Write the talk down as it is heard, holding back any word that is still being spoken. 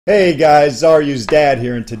Hey guys, Xaryu's dad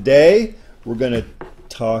here, and today we're going to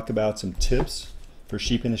talk about some tips for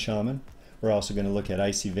sheeping the shaman. We're also going to look at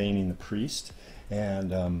icy veining the priest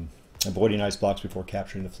and avoiding ice blocks before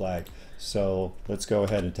capturing the flag. So let's go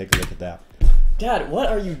ahead and take a look at that. Dad, what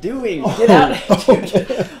are you doing? Get out!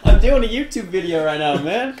 Dude, I'm doing a YouTube video right now,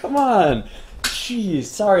 man. Come on. Jeez,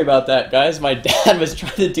 sorry about that, guys. My dad was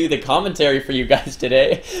trying to do the commentary for you guys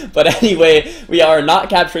today. But anyway, we are not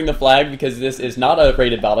capturing the flag because this is not a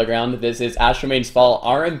rated battleground. This is Ashramaine's Fall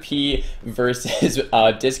RMP versus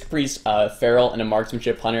Disc Priest, Feral, and a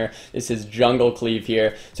Marksmanship Hunter. This is Jungle Cleave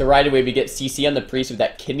here. So right away, we get CC on the Priest with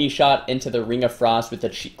that kidney shot into the Ring of Frost with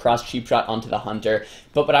the cross cheap shot onto the Hunter.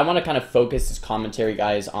 But what I want to kind of focus this commentary,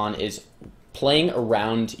 guys, on is playing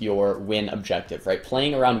around your win objective, right?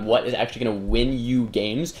 Playing around what is actually going to win you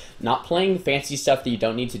games, not playing fancy stuff that you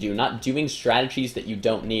don't need to do, not doing strategies that you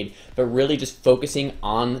don't need, but really just focusing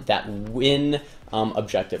on that win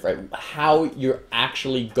objective, right? How you're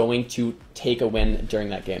actually going to take a win during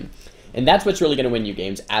that game. And that's what's really going to win you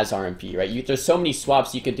games as RMP, right? There's so many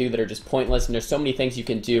swaps you could do that are just pointless, and there's so many things you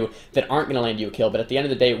can do that aren't going to land you a kill, but at the end of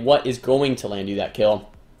the day, what is going to land you that kill?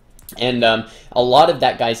 And a lot of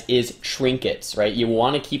that, guys, is trinkets, right? You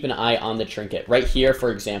want to keep an eye on the trinket. Right here,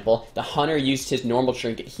 for example, the Hunter used his normal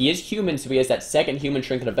trinket. He is human, so he has that second human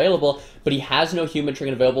trinket available, but he has no human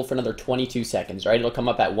trinket available for another 22 seconds, right? It'll come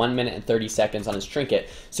up at 1 minute and 30 seconds on his trinket.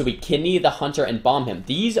 So we kidney the Hunter and bomb him.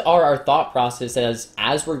 These are our thought processes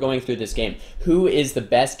as we're going through this game. Who is the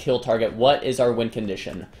best kill target? What is our win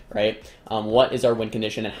condition, right? What is our win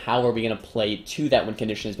condition, and how are we going to play to that win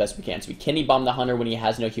condition as best we can? So we kidney bomb the Hunter when he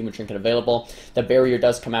has no human trinket available. The barrier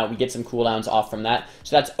does come out. We get some cooldowns off from that,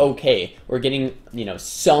 so that's okay. We're getting, you know,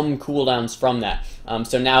 some cooldowns from that.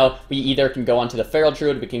 So now we either can go onto the Feral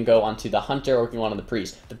Druid, we can go onto the Hunter, or we can go onto the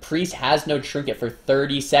Priest. The Priest has no trinket for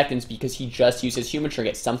 30 seconds because he just uses human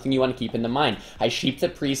trinket, something you want to keep in the mind. I sheep the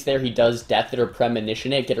Priest there, he does Death It or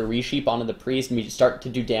Premonition It, get a resheep onto the Priest, and we start to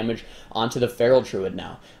do damage onto the Feral Druid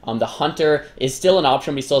now. The Hunter is still an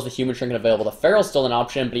option, but he still has the human trinket available. The Feral's still an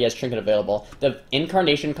option, but he has trinket available. The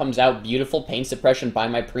Incarnation comes out, beautiful pain suppression by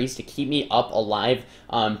my Priest to keep me up alive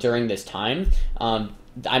during this time.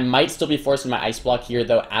 I might still be forcing my ice block here,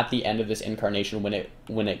 though, at the end of this Incarnation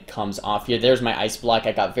when it comes off here. There's my ice block.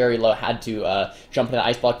 I got very low, had to jump into the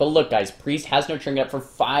ice block. But look, guys, Priest has no trinket for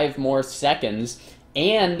 5 more seconds,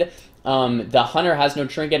 and the Hunter has no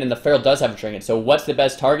trinket, and the Feral does have a trinket. So what's the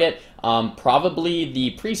best target? Probably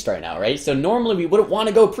the Priest right now, right? So normally we wouldn't want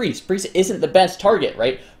to go Priest. Priest isn't the best target,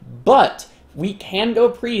 right? But we can go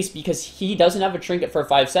Priest because he doesn't have a trinket for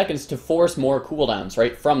 5 seconds to force more cooldowns,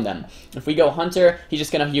 right, from them. If we go Hunter, he's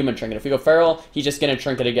just going to human trinket. If we go Feral, he's just going to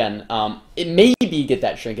trinket again. It maybe get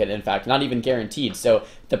that trinket, in fact, not even guaranteed. So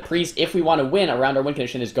the Priest, if we want to win around our win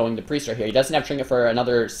condition, is going to Priest right here. He doesn't have trinket for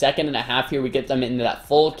another 1.5 seconds here. We get them into that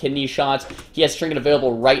full kidney shot. He has trinket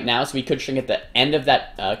available right now, so we could trinket the end of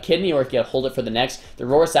that kidney, or he could hold it for the next. The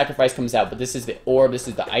Roar Sacrifice comes out, but this is the Orb, this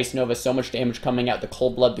is the Ice Nova, so much damage coming out. The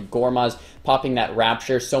Cold Blood, the Gormaz, popping that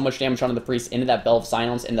Rapture, so much damage onto the Priest, into that Bell of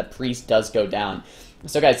Silence, and the Priest does go down.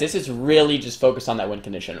 So guys, this is really just focused on that win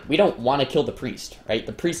condition. We don't want to kill the Priest, right?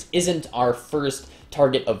 The Priest isn't our first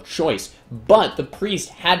target of choice, but the Priest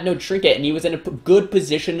had no trinket, and he was in a good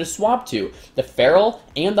position to swap to. The Feral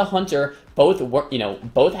and the Hunter both were,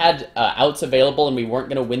 both had outs available, and we weren't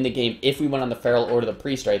going to win the game if we went on the Feral or the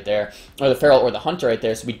Priest right there, or the Feral or the Hunter right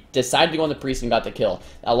there. So we decided to go on the Priest and got the kill.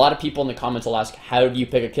 A lot of people in the comments will ask, how do you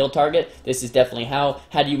pick a kill target? This is definitely how.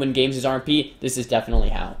 How do you win games as RMP? This is definitely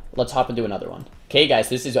how. Let's hop into another one. Okay, guys,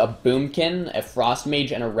 this is a Boomkin, a Frost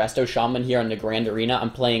Mage, and a Resto Shaman here on the Grand Arena.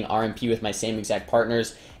 I'm playing RMP with my same exact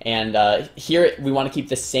partners, and here we want to keep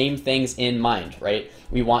the same things in mind, right?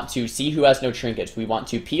 We want to see who has no trinkets. We want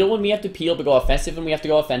to peel when we have to peel, but go offensive when we have to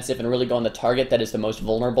go offensive, and really go on the target that is the most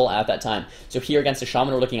vulnerable at that time. So here against the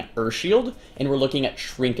Shaman, we're looking at Earth Shield, and we're looking at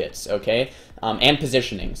trinkets, okay? And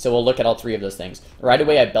positioning. So we'll look at all 3 of those things. Right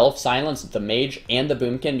away, I Bell of Silence the Mage and the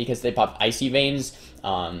Boomkin because they popped Icy Veins,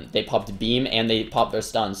 they popped Beam, and they popped their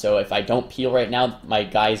stun. So if I don't peel right now, my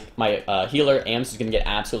healer, Ams, is going to get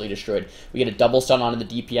absolutely destroyed. We get a double stun onto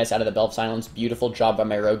the DPS out of the Bell of Silence. Beautiful job by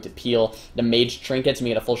my Rogue to peel the Mage trinkets, and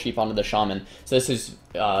we get a full sheep onto the Shaman. So this is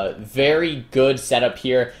very good setup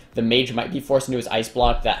here. The Mage might be forced into his ice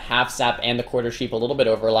block. That half sap and the quarter sheep a little bit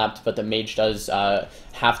overlapped, but the Mage does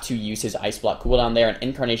have to use his ice block cooldown there, and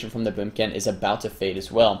Incarnation from the Boomkin is about to fade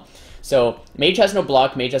as well. So Mage has no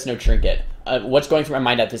block, Mage has no trinket. What's going through my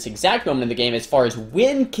mind at this exact moment in the game as far as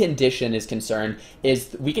win condition is concerned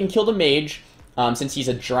is we can kill the Mage. Since he's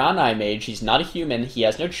a Draenei Mage, he's not a human, he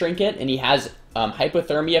has no trinket, and he has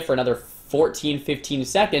hypothermia for another 14, 15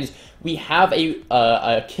 seconds, we have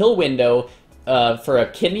a kill window for a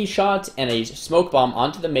kidney shot and a smoke bomb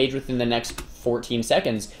onto the mage within the next 14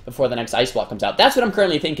 seconds before the next ice block comes out. That's what I'm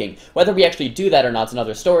currently thinking. Whether we actually do that or not is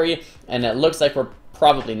another story, and it looks like we're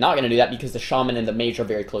probably not going to do that because the shaman and the mage are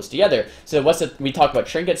very close together. So we talk about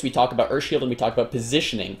trinkets, we talk about earth shield, and we talk about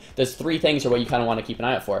positioning. Those three things are what you kind of want to keep an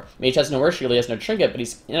eye out for. Mage has no earth shield, he has no trinket, but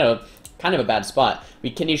he's, you know, kind of a bad spot.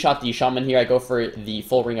 We kidney shot the shaman here. I go for the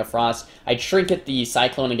full ring of frost. I trinket the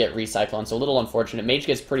cyclone and get recyclone, so a little unfortunate. Mage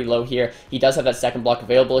gets pretty low here. He does have that second block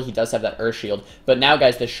available. He does have that earth shield. But now,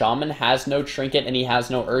 guys, the shaman has no trinket and he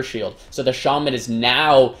has no earth shield. So the shaman is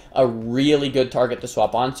now a really good target to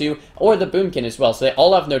swap onto, or the boomkin as well. So they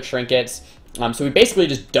all have no trinkets. So we basically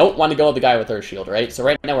just don't want to go with the guy with Earth Shield, right? So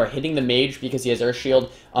right now we're hitting the mage because he has Earth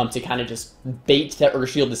Shield to kind of just bait that Earth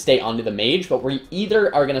Shield to stay onto the mage, but we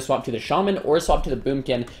either are going to swap to the shaman or swap to the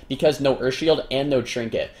boomkin because no Earth Shield and no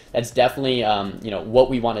trinket. That's definitely, you know, what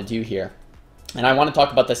we want to do here. And I want to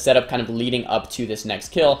talk about the setup kind of leading up to this next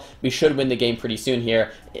kill. We should win the game pretty soon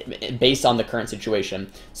here based on the current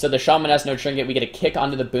situation. So the shaman has no trinket. We get a kick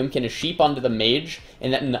onto the boomkin, a sheep onto the mage,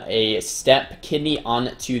 and then a step kidney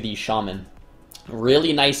onto the shaman.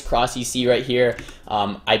 Really nice cross EC right here.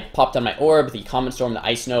 I popped on my orb, the Comet Storm, the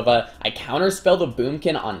Ice Nova. I counterspell the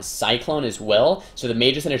Boomkin on Cyclone as well. So the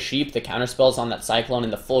mage is in a sheep, the counterspell is on that Cyclone,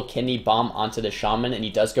 and the full kidney bomb onto the shaman, and he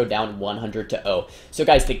does go down 100-0. So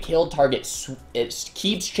guys, the kill target, it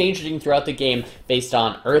keeps changing throughout the game based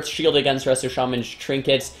on Earth Shield against Resto Shaman's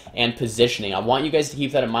trinkets and positioning. I want you guys to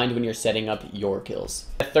keep that in mind when you're setting up your kills.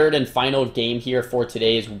 The third and final game here for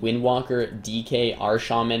today is Windwalker DK R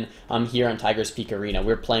Shaman here on Tiger's Peak Arena.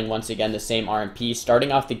 We're playing once again the same RMP,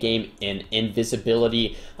 starting off the game in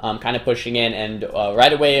invisibility, kind of pushing in, and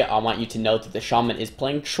right away I want you to note that the shaman is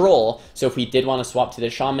playing troll, so if we did want to swap to the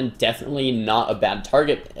shaman, definitely not a bad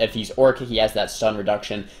target. If he's orc, he has that stun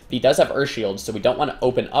reduction, but he does have earth shield, so we don't want to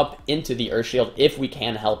open up into the earth shield if we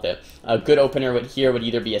can help it. A good opener here would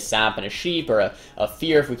either be a sap and a sheep, or a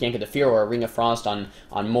fear if we can't get the fear, or a ring of frost on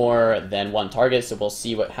more than one target, so we'll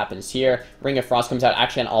see what happens here. Ring of frost comes out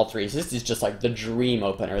actually on all three, so this is just like the dream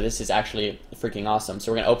opener. This is actually freaking awesome.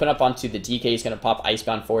 So we're going to open up onto the DK. He's going to pop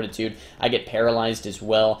Icebound Fortitude. I get paralyzed as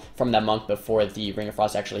well from that monk before the Ring of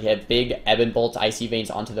Frost actually hit. Big Ebon Bolt, Icy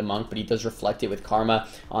Veins onto the monk, but he does reflect it with Karma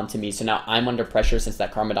onto me. So now I'm under pressure since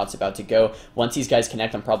that Karma Dot's about to go. Once these guys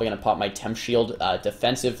connect, I'm probably going to pop my Temp Shield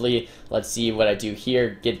defensively. Let's see what I do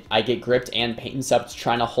here. I get gripped and Pain's up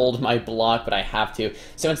trying to hold my block, but I have to.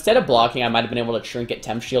 So instead of blocking, I might have been able to Trinket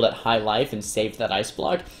Temp Shield at high life and save that Ice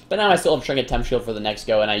block, but now I still have Trinket Temp Shield for the next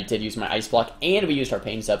go, and I did use my Ice block, and we used our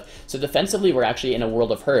Pain's up. So defensively, we're actually in a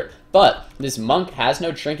world of hurt. But this monk has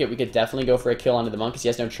no trinket. We could definitely go for a kill onto the monk because he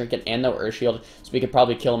has no trinket and no earth shield. So we could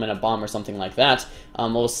probably kill him in a bomb or something like that.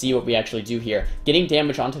 We'll see what we actually do here. Getting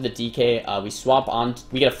damage onto the DK. We swap on.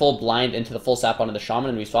 We get a full blind into the full sap onto the shaman,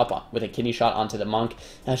 and we swap with a kidney shot onto the monk.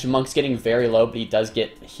 The monk's getting very low, but he does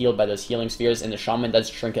get healed by those healing spheres, and the shaman does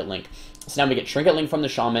trinket link. So now we get Trinket Link from the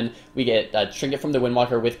Shaman, we get Trinket from the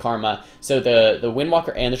Windwalker with Karma. So the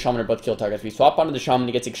Windwalker and the Shaman are both kill targets. We swap onto the Shaman,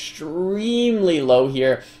 he gets extremely low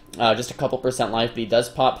here, just a couple percent life, but he does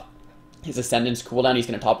pop his Ascendance cooldown. He's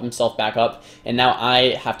going to top himself back up, and now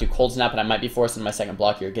I have to Cold Snap, and I might be forced in my second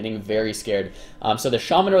block here, getting very scared. So the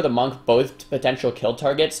Shaman or the Monk, both potential kill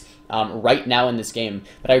targets right now in this game.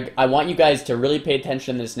 But I want you guys to really pay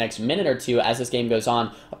attention in this next minute or two as this game goes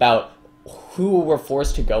on about who we're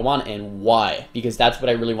forced to go on and why, because that's what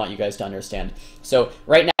I really want you guys to understand. So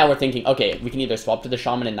right now we're thinking, okay, we can either swap to the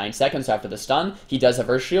Shaman in 9 seconds after the stun. He does have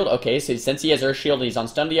Earth Shield. Okay, so since he has Earth Shield and he's on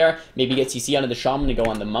stun DR, maybe get CC onto the Shaman to go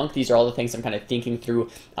on the Monk. These are all the things I'm kind of thinking through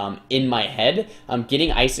in my head.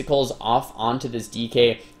 Getting Icicles off onto this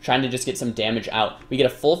DK, trying to just get some damage out. We get a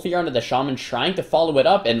full fear onto the Shaman, trying to follow it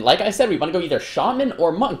up, and like I said, we want to go either Shaman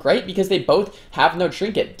or Monk, right? Because they both have no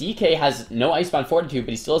trinket. DK has no Icebound Fortitude,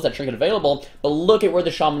 but he still has that trinket available, but look at where the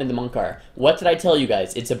Shaman and the Monk are. What did I tell you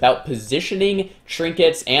guys? It's about positioning,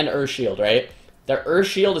 trinkets, and Earth Shield, right? The Earth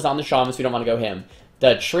Shield is on the Shaman, so we don't want to go him.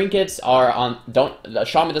 The trinkets are on, the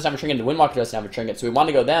Shaman doesn't have a trinket, the Windwalker doesn't have a trinket, so we want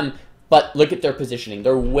to go them. But look at their positioning.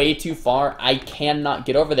 They're way too far. I cannot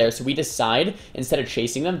get over there. So we decide, instead of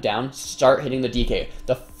chasing them down, start hitting the DK.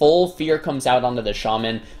 The full fear comes out onto the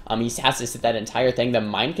Shaman. He has to sit that entire thing. The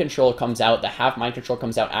mind control comes out. The half mind control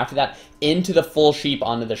comes out after that into the full sheep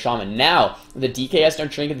onto the Shaman. Now, the DK has no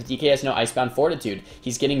trinket. The DK has no Icebound Fortitude.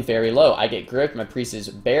 He's getting very low. I get gripped. My priest is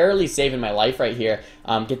barely saving my life right here.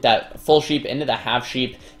 Get that full sheep into the half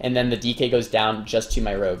sheep. And then the DK goes down just to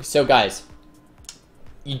my rogue. So guys,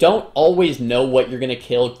 you don't always know what you're gonna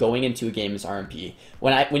kill going into a game as RMP.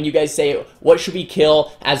 When you guys say what should we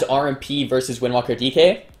kill as RMP versus Windwalker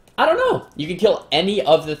DK, I don't know. You can kill any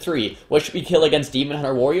of the three. What should we kill against Demon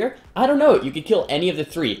Hunter Warrior? I don't know. You could kill any of the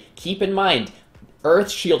three. Keep in mind,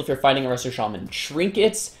 Earth Shield if you're fighting a Resto Shaman,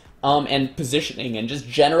 Trinkets, and positioning, and just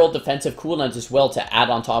general defensive cooldowns as well to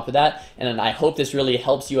add on top of that. And I hope this really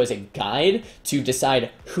helps you as a guide to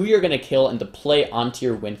decide who you're going to kill and to play onto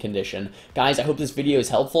your win condition. Guys, I hope this video is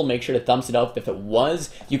helpful. Make sure to thumbs it up if it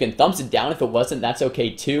was. You can thumbs it down if it wasn't. That's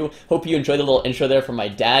okay too. Hope you enjoyed the little intro there from my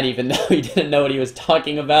dad, even though he didn't know what he was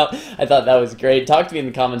talking about. I thought that was great. Talk to me in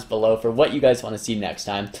the comments below for what you guys want to see next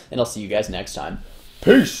time, and I'll see you guys next time.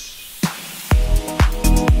 Peace!